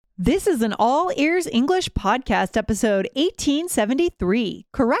This is an All Ears English podcast, episode 1873.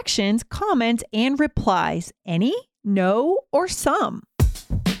 Corrections, comments, and replies. Any, no, or some.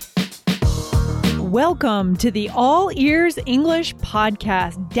 Welcome to the All Ears English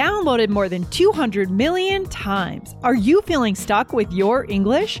podcast, downloaded more than 200 million times. Are you feeling stuck with your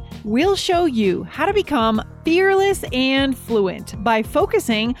English? We'll show you how to become fearless and fluent by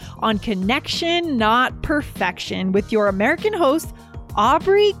focusing on connection, not perfection, with your American host,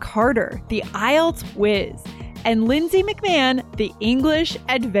 Aubrey Carter, the IELTS whiz, and Lindsay McMahon, the English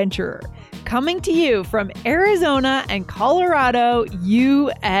adventurer, coming to you from Arizona and Colorado,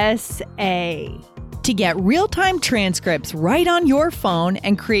 USA. To get real-time transcripts right on your phone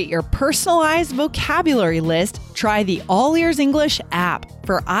and create your personalized vocabulary list, try the All Ears English app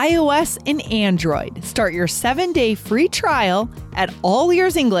for iOS and Android. Start your 7-day free trial at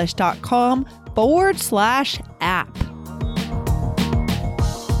allearsenglish.com/app.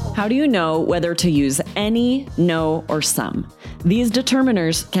 How do you know whether to use any, no, or some? These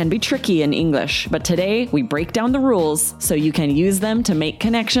determiners can be tricky in English, but today we break down the rules so you can use them to make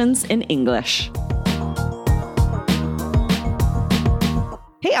connections in English.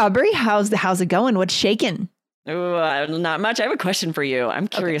 Hey, Aubrey, how's it going? What's shaking? Ooh, not much. I have a question for you. I'm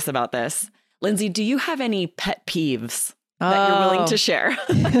curious about this. Lindsay, do you have any pet peeves that you're willing to share?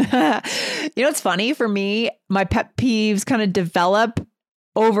 It's funny for me, my pet peeves kind of develop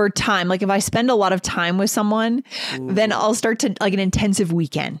over time. Like if I spend a lot of time with someone, then I'll start to, like an intensive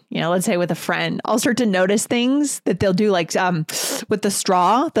weekend, let's say with a friend, I'll start to notice things that they'll do, like with the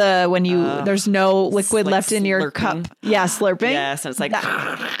straw, there's no liquid left in your cup. Yeah, slurping. Yes, and it's like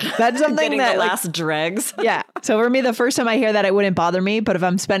that's something that the last dregs. Yeah. So for me, the first time I hear that, it wouldn't bother me. But if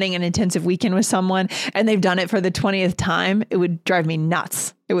I'm spending an intensive weekend with someone and they've done it for the 20th time, it would drive me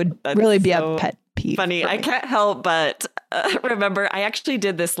nuts. It would really be a pet peeve. Funny. I can't help but remember I actually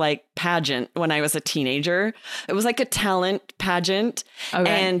did this like pageant when I was a teenager. It was like a talent pageant.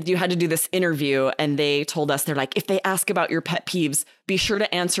 Okay. And you had to do this interview and they told us, they're like, if they ask about your pet peeves, be sure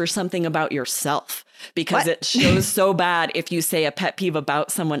to answer something about yourself because it shows so bad if you say a pet peeve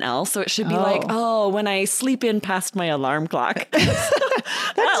about someone else. So it should be like, when I sleep in past my alarm clock. That's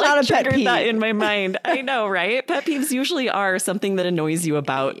not a pet peeve. That in my mind. I know, right? Pet peeves usually are something that annoys you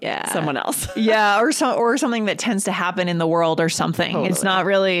about someone else. Yeah, or something that tends to happen in the world or something. Totally. It's not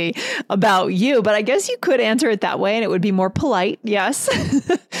really about you, but I guess you could answer it that way and it would be more polite. Yes.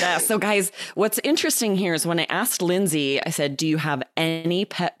 Yeah. So guys, what's interesting here is when I asked Lindsay, I said, do you have any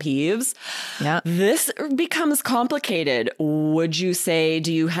pet peeves? Yeah. This becomes complicated. Would you say,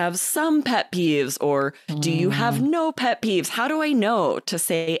 do you have some pet peeves or do you have no pet peeves? How do I know to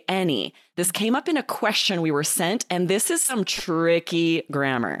say any? This came up in a question we were sent, and this is some tricky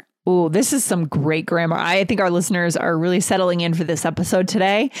grammar. Oh, this is some great grammar. I think our listeners are really settling in for this episode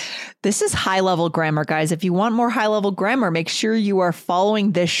today. This is high-level grammar, guys. If you want more high-level grammar, make sure you are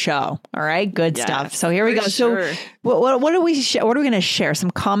following this show. All right, good stuff. So here we go. Sure. So what are we going to share? Some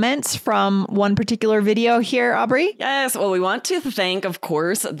comments from one particular video here, Aubrey? Yes. Well, we want to thank, of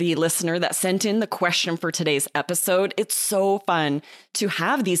course, the listener that sent in the question for today's episode. It's so fun to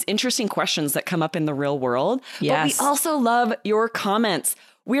have these interesting questions that come up in the real world. Yes. But we also love your comments.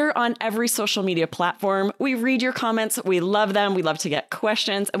 We're on every social media platform. We read your comments. We love them. We love to get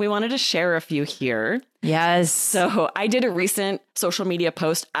questions. And we wanted to share a few here. Yes. So I did a recent social media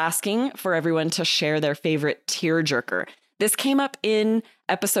post asking for everyone to share their favorite tearjerker. This came up in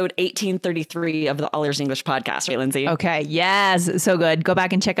episode 1833 of the All Ears English podcast, right, Lindsay? Okay. Yes. So good. Go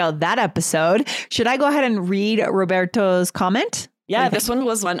back and check out that episode. Should I go ahead and read Roberto's comment? Yeah, this one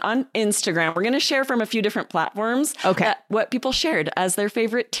was one on Instagram. We're going to share from a few different platforms what people shared as their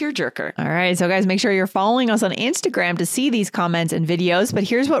favorite tearjerker. All right. So guys, make sure you're following us on Instagram to see these comments and videos. But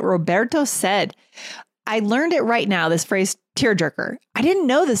here's what Roberto said. I learned it right now, this phrase tearjerker. I didn't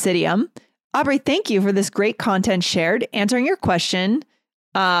know this idiom. Aubrey, thank you for this great content shared. Answering your question,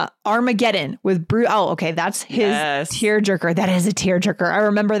 Armageddon with Bruce. Oh, okay. That's his tearjerker. That is a tearjerker. I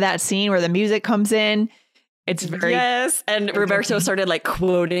remember that scene where the music comes in. It's very and Roberto started like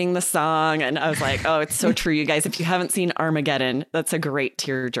quoting the song, and I was like, "Oh, it's so true, you guys! If you haven't seen Armageddon, that's a great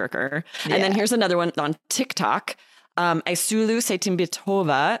tearjerker." Yeah. And then here's another one on TikTok. Aisulu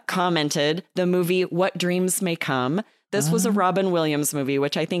Setimbitova commented the movie "What Dreams May Come." This was a Robin Williams movie,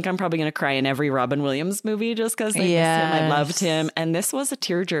 which I think I'm probably going to cry in every Robin Williams movie just because I miss him. I loved him. And this was a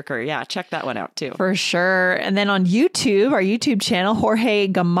tearjerker. Yeah, check that one out too. For sure. And then on YouTube, our YouTube channel, Jorge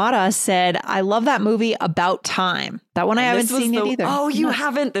Gamara said, I love that movie About Time. That one I haven't seen yet either. Oh, you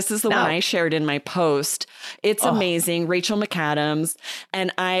haven't? This is the one I shared in my post. It's amazing. Rachel McAdams.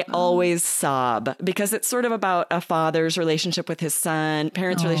 And I always sob because it's sort of about a father's relationship with his son,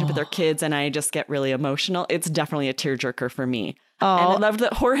 parents' relationship with their kids. And I just get really emotional. It's definitely a tearjerker for me. And I loved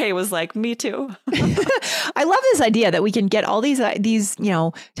that Jorge was like, me too. I love this idea that we can get all these,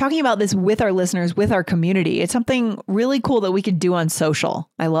 talking about this with our listeners, with our community. It's something really cool that we could do on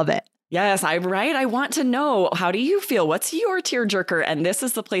social. I love it. Yes, I want to know, how do you feel? What's your tearjerker? And this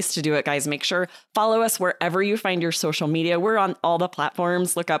is the place to do it, guys. Make sure follow us wherever you find your social media. We're on all the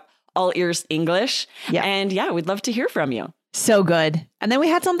platforms. Look up All Ears English. Yeah. And we'd love to hear from you. So good. And then we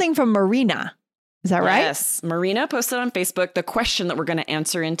had something from Marina. Is that right? Yes. Marina posted on Facebook the question that we're going to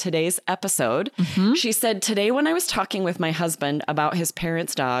answer in today's episode. Mm-hmm. She said, today when I was talking with my husband about his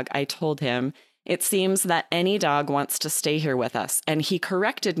parents' dog, I told him, it seems that any dog wants to stay here with us. And he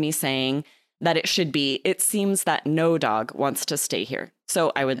corrected me saying that it should be, it seems that no dog wants to stay here.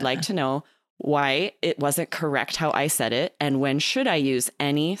 So I would like to know why it wasn't correct how I said it. And when should I use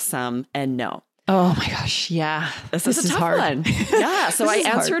any, some, and no? Oh my gosh. Yeah. This is a tough hard one. Yeah. So I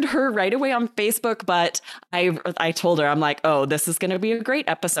answered her right away on Facebook, but I told her, I'm like, oh, this is going to be a great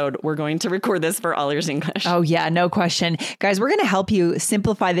episode. We're going to record this for All Ears English. Oh yeah, no question. Guys, we're going to help you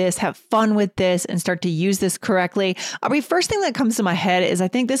simplify this, have fun with this, and start to use this correctly. First thing that comes to my head is I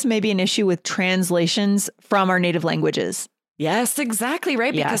think this may be an issue with translations from our native languages. Yes, exactly.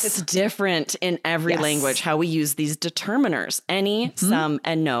 Right. Because it's different in every language, how we use these determiners. Any, some,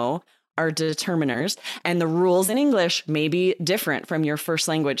 and no are determiners, and the rules in English may be different from your first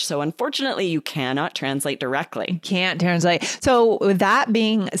language. So unfortunately, you cannot translate directly. You can't translate. So with that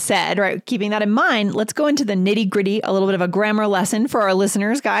being said, right, keeping that in mind, let's go into the nitty gritty, a little bit of a grammar lesson for our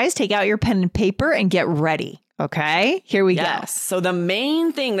listeners. Guys, take out your pen and paper and get ready. Okay, here we go. So the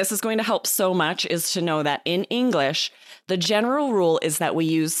main thing, this is going to help so much, is to know that in English, the general rule is that we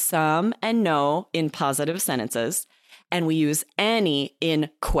use some and no in positive sentences, and we use any in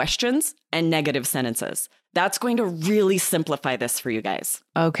questions and negative sentences. That's going to really simplify this for you guys.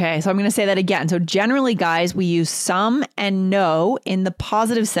 Okay, so I'm going to say that again. So generally, guys, we use some and no in the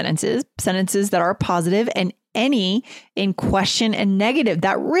positive sentences that are positive, and any in question and negative.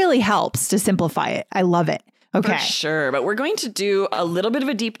 That really helps to simplify it. I love it. Okay. For sure. But we're going to do a little bit of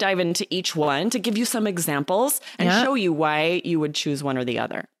a deep dive into each one to give you some examples and show you why you would choose one or the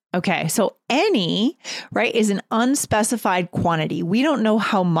other. Okay, so any, right, is an unspecified quantity. We don't know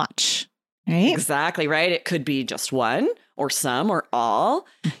how much, right? Exactly, right? It could be just one or some or all.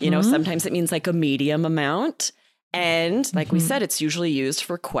 You know, sometimes it means like a medium amount. And like we said, it's usually used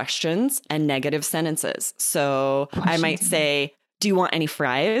for questions and negative sentences. So I might say, do you want any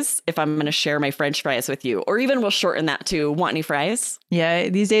fries? If I'm going to share my French fries with you, or even we'll shorten that to want any fries? Yeah,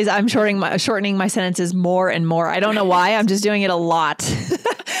 these days I'm shortening my sentences more and more. I don't know why. I'm just doing it a lot.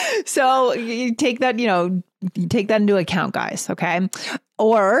 So you take that, you take that into account, guys. Okay.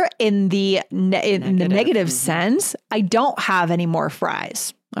 Or in the negative sense, I don't have any more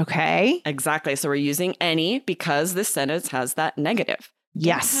fries. Okay. Exactly. So we're using any because this sentence has that negative.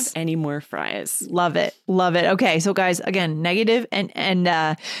 Yes. Don't have any more fries. Love it. Love it. Okay. So guys, again, negative and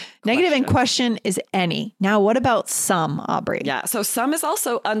negative and question is any. Now, what about some, Aubrey? Yeah. So some is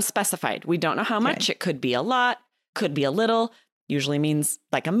also unspecified. We don't know how much. It could be a lot, could be a little. Usually means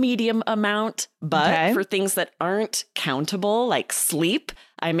like a medium amount, but for things that aren't countable, like sleep,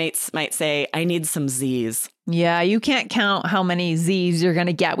 I might say, I need some Z's. Yeah, you can't count how many Z's you're going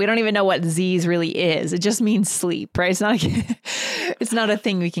to get. We don't even know what Z's really is. It just means sleep, right? It's not a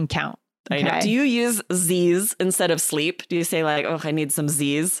thing we can count. Okay? I know. Do you use Z's instead of sleep? Do you say like, oh, I need some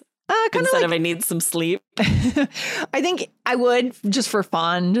Z's? Instead of I need some sleep? I think I would, just for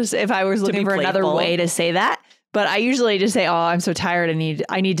fun, just if I was looking for another way to say that. But I usually just say, oh, I'm so tired.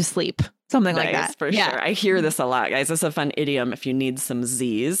 I need to sleep. Something like that. For sure. I hear this a lot, guys. It's a fun idiom if you need some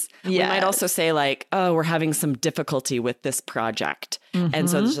Z's. We might also say like, oh, we're having some difficulty with this project. And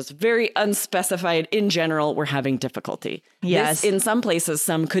so it's just very unspecified. In general, we're having difficulty. Yes. In some places,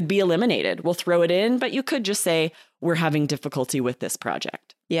 some could be eliminated. We'll throw it in, but you could just say, we're having difficulty with this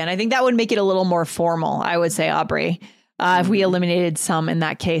project. Yeah. And I think that would make it a little more formal, I would say, Aubrey. If we eliminated some in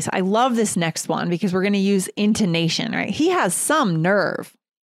that case. I love this next one because we're going to use intonation, right? He has some nerve.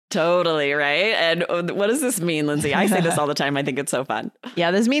 Totally, right? And what does this mean, Lindsay? I say this all the time. I think it's so fun.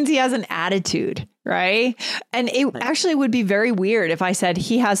 Yeah, this means he has an attitude, right? And it actually would be very weird if I said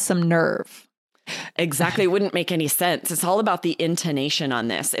he has some nerve. Exactly. It wouldn't make any sense. It's all about the intonation on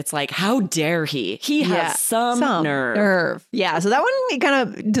this. It's like, how dare he? He has some nerve. Yeah. So that one kind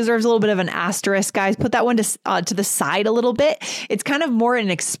of deserves a little bit of an asterisk, guys. Put that one to the side a little bit. It's kind of more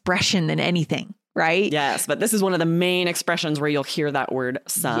an expression than anything. right? Yes, but this is one of the main expressions where you'll hear that word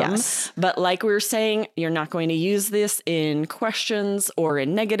some. Yes. But like we were saying, you're not going to use this in questions or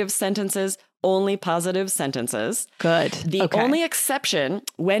in negative sentences, only positive sentences. Good. The only exception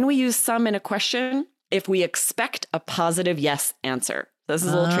when we use some in a question, if we expect a positive yes answer. This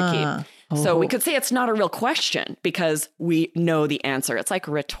is a little tricky. So we could say it's not a real question because we know the answer. It's like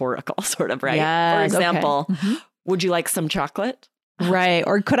rhetorical sort of, right? Yes, For example, would you like some chocolate? Right.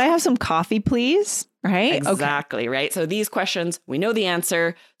 Or could I have some coffee, please? Right. Exactly. Right. So these questions, we know the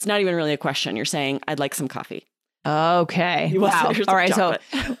answer. It's not even really a question. You're saying, I'd like some coffee. Okay. Wow. All right. Chocolate.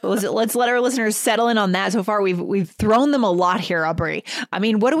 So let's let our listeners settle in on that. So far, we've thrown them a lot here, Aubrey. I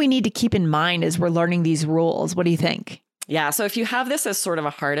mean, what do we need to keep in mind as we're learning these rules? What do you think? Yeah. So if you have this as sort of a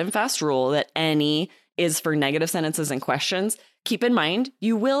hard and fast rule that any is for negative sentences and questions, keep in mind,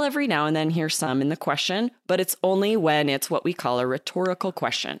 you will every now and then hear some in the question, but it's only when it's what we call a rhetorical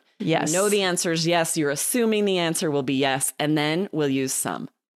question. Yes. You know the answer is yes. You're assuming the answer will be yes, and then we'll use some.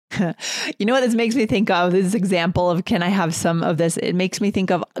 You know what this makes me think of? This example of can I have some of this? It makes me think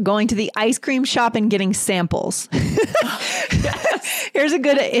of going to the ice cream shop and getting samples. Here's a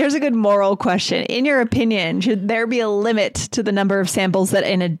good moral question. In your opinion, should there be a limit to the number of samples that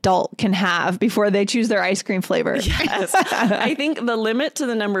an adult can have before they choose their ice cream flavor? Yes. I think the limit to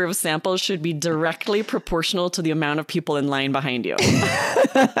the number of samples should be directly proportional to the amount of people in line behind you.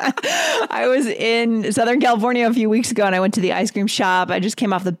 I was in Southern California a few weeks ago and I went to the ice cream shop. I just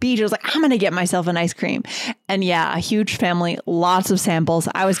came off the beach. I was like, I'm going to get myself an ice cream. And yeah, a huge family, lots of samples.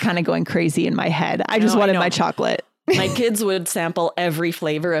 I was kind of going crazy in my head. I just wanted my chocolate. My kids would sample every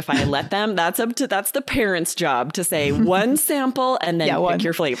flavor if I let them. That's the parents' job to say one sample and then pick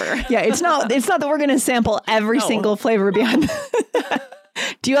your flavor. Yeah, it's not that we're going to sample every single flavor behind.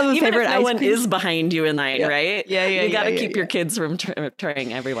 Do you have a favorite ice cream? One is behind you in line, right? Yeah. You got to keep your kids from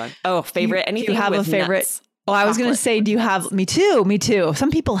trying everyone. Oh, favorite? Anything? Do you have with a favorite? Nuts? Oh, I was going to say, do you have, me too. Some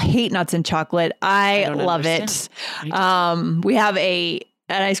people hate nuts and chocolate. I love it. We have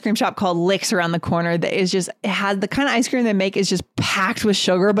an ice cream shop called Licks around the corner that is just, it has the kind of ice cream they make is just packed with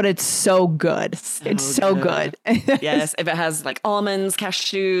sugar, but it's so good. It's so good. Yes. If it has like almonds,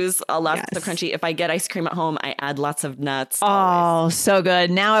 cashews, lots of crunchy. If I get ice cream at home, I add lots of nuts. Oh, always. So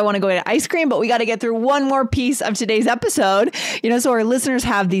good. Now I want to go to ice cream, but we got to get through one more piece of today's episode. So our listeners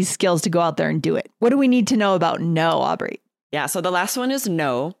have these skills to go out there and do it. What do we need to know about no, Aubrey? Yeah. So the last one is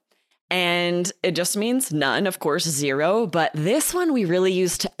no. And it just means none, of course, zero. But this one we really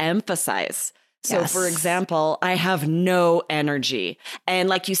use to emphasize. So, for example, I have no energy. And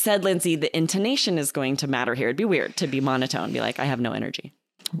like you said, Lindsay, the intonation is going to matter here. It'd be weird to be monotone, be like, I have no energy.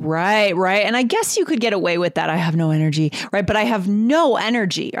 Right. And I guess you could get away with that. I have no energy, right? But I have no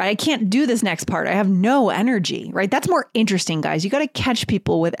energy, right? I can't do this next part. I have no energy, right? That's more interesting, guys. You got to catch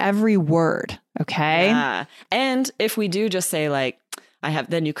people with every word, okay? Yeah. And if we do just say like,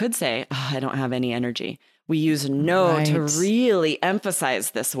 then you could say, I don't have any energy. We use no to really emphasize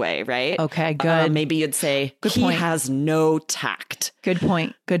this way, right? Okay, good. Maybe you'd say, he has no tact. Good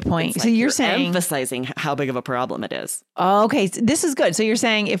point. So you're saying emphasizing how big of a problem it is. Okay, so this is good. So you're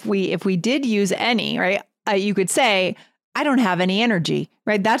saying if we did use any, right? You could say, I don't have any energy,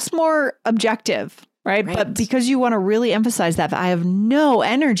 right? That's more objective, right? But because you want to really emphasize that I have no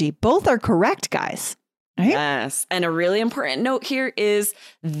energy, both are correct, guys. Right? Yes. And a really important note here is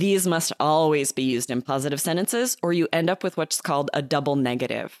these must always be used in positive sentences or you end up with what's called a double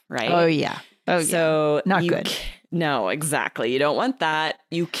negative, right? Oh, yeah. So not good. No, exactly. You don't want that.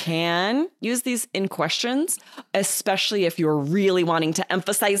 You can use these in questions, especially if you're really wanting to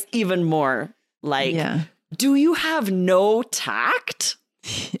emphasize even more. Like, do you have no tact?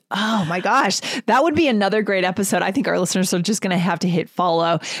 Oh my gosh, that would be another great episode. I think our listeners are just going to have to hit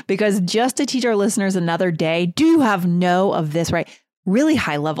follow because just to teach our listeners another day, do you have no of this, right? Really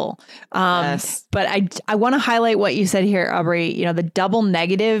high level. Yes. But I want to highlight what you said here, Aubrey, the double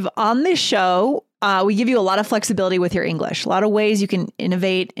negative on this show. We give you a lot of flexibility with your English, a lot of ways you can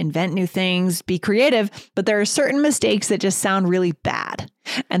innovate, invent new things, be creative, but there are certain mistakes that just sound really bad.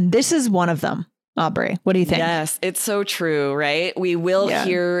 And this is one of them. Aubrey, what do you think? Yes, it's so true, right? We will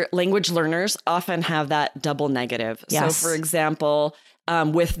hear language learners often have that double negative. Yes. So for example,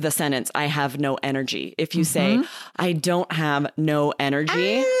 with the sentence, I have no energy. If you say, I don't have no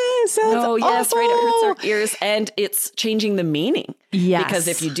energy, It sounds yes, awful. right. It hurts our ears, and it's changing the meaning. Yes. Because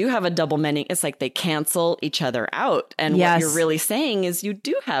if you do have a double meaning, it's like they cancel each other out. And what you're really saying is you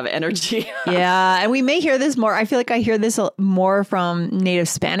do have energy. Yeah. And we may hear this more. I feel like I hear this more from native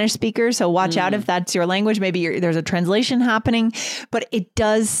Spanish speakers. So watch out if that's your language. Maybe there's a translation happening, but it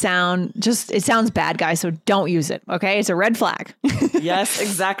does sound it sounds bad, guys. So don't use it. Okay. It's a red flag. Yes,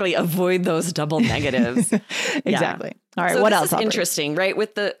 exactly. Avoid those double negatives. Exactly. Yeah. All right. So what this else? is interesting, right?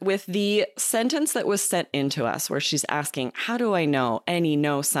 With the sentence that was sent into us where she's asking, how do I know? Any,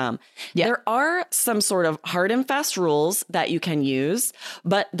 no, some. Yeah. There are some sort of hard and fast rules that you can use,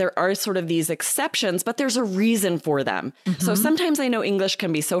 but there are sort of these exceptions, but there's a reason for them. Mm-hmm. So sometimes I know English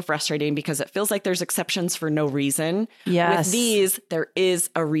can be so frustrating because it feels like there's exceptions for no reason. Yes. With these, there is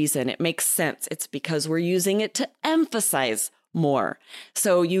a reason. It makes sense. It's because we're using it to emphasize more.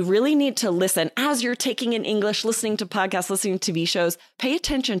 So you really need to listen as you're taking in English, listening to podcasts, listening to TV shows, pay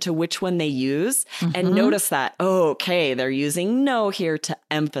attention to which one they use and notice that, okay, they're using no here to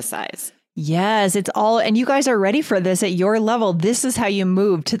emphasize. Yes, it's all, and you guys are ready for this at your level. This is how you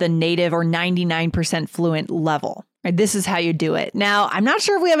move to the native or 99% fluent level. Right? This is how you do it. Now, I'm not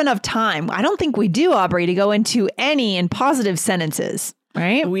sure if we have enough time. I don't think we do, Aubrey, to go into any in positive sentences.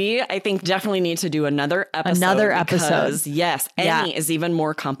 Right? I think, definitely need to do another episode. Because, yes, any is even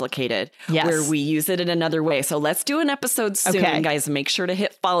more complicated. Yes. Where we use it in another way. So let's do an episode soon, guys. Make sure to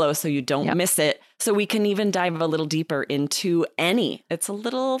hit follow so you don't miss it. So we can even dive a little deeper into any. It's a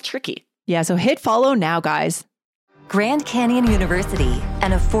little tricky. Yeah, so hit follow now, guys. Grand Canyon University,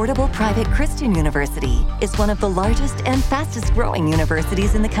 an affordable private Christian university, is one of the largest and fastest growing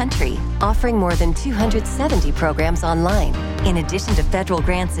universities in the country, offering more than 270 programs online. In addition to federal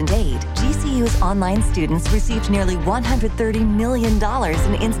grants and aid, GCU's online students received nearly $130 million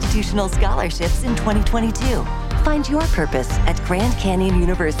in institutional scholarships in 2022. Find your purpose at Grand Canyon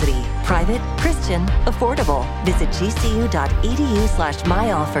University. Private, Christian, affordable. Visit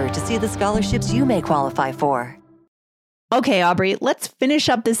gcu.edu/myoffer to see the scholarships you may qualify for. Okay, Aubrey, let's finish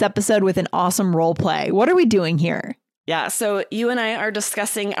up this episode with an awesome role play. What are we doing here? Yeah, so you and I are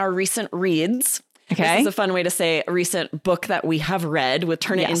discussing our recent reads. Okay. This is a fun way to say a recent book that we have read. We'll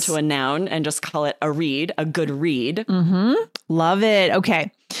turn it into a noun and just call it a read, a good read. Mm-hmm. Love it.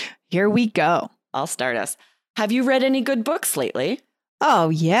 Okay, here we go. I'll start us. Have you read any good books lately?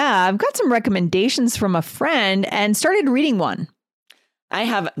 Oh, yeah. I've got some recommendations from a friend and started reading one. I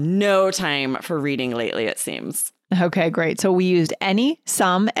have no time for reading lately, it seems. Okay, great. So we used any,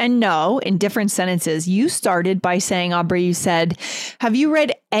 some, and no in different sentences. You started by saying, Aubrey, you said, have you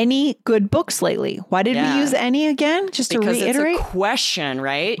read any good books lately? Why did we use any again? Just because to reiterate? It's a question,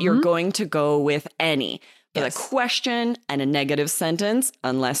 right? Mm-hmm. You're going to go with any. With a question and a negative sentence,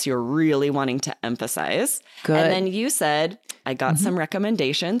 unless you're really wanting to emphasize. Good. And then you said, I got some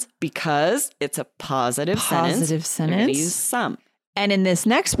recommendations because it's a positive sentence. You're going to use some. And in this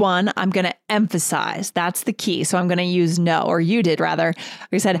next one, I'm going to emphasize. That's the key. So I'm going to use no, or you did rather.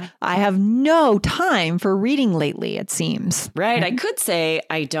 You said, I have no time for reading lately, it seems. Right. I could say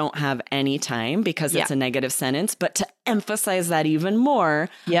I don't have any time because it's a negative sentence. But to emphasize that even more,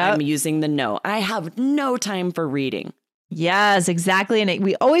 I'm using the no. I have no time for reading. Yes, exactly. And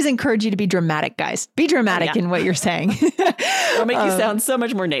we always encourage you to be dramatic, guys. Be dramatic in what you're saying. It'll make you sound so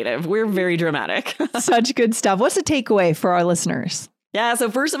much more native. We're very dramatic. Such good stuff. What's the takeaway for our listeners? Yeah, so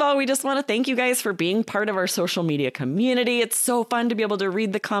first of all, we just want to thank you guys for being part of our social media community. It's so fun to be able to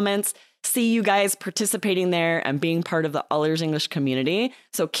read the comments, see you guys participating there and being part of the All Ears English community.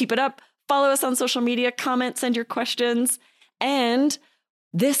 So keep it up. Follow us on social media, comment, send your questions. And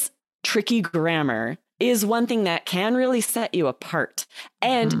this tricky grammar is one thing that can really set you apart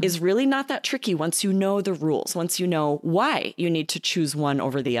and is really not that tricky once you know the rules, once you know why you need to choose one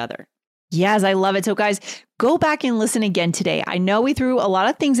over the other. Yes, I love it. So guys, go back and listen again today. I know we threw a lot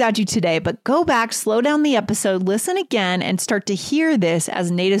of things at you today, but go back, slow down the episode, listen again, and start to hear this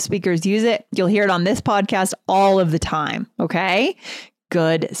as native speakers use it. You'll hear it on this podcast all of the time. Okay?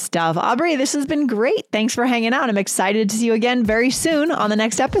 Good stuff. Aubrey, this has been great. Thanks for hanging out. I'm excited to see you again very soon on the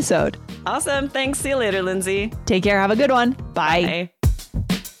next episode. Awesome. Thanks. See you later, Lindsay. Take care. Have a good one. Bye. Bye.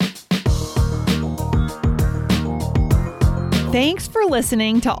 Thanks for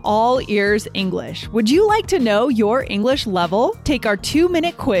listening to All Ears English. Would you like to know your English level? Take our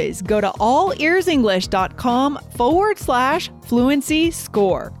 2-minute quiz. Go to allearsenglish.com/fluency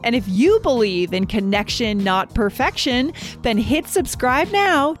score. And if you believe in connection, not perfection, then hit subscribe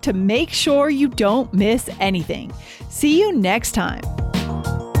now to make sure you don't miss anything. See you next time.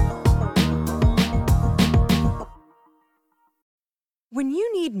 When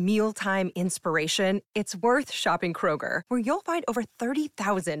you need mealtime inspiration, it's worth shopping Kroger, where you'll find over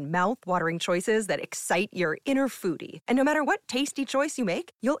 30,000 mouth-watering choices that excite your inner foodie. And no matter what tasty choice you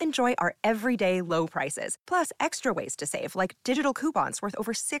make, you'll enjoy our everyday low prices, plus extra ways to save, like digital coupons worth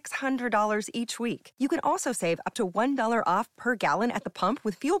over $600 each week. You can also save up to $1 off per gallon at the pump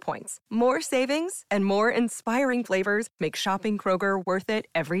with fuel points. More savings and more inspiring flavors make shopping Kroger worth it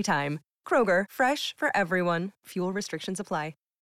every time. Kroger, fresh for everyone. Fuel restrictions apply.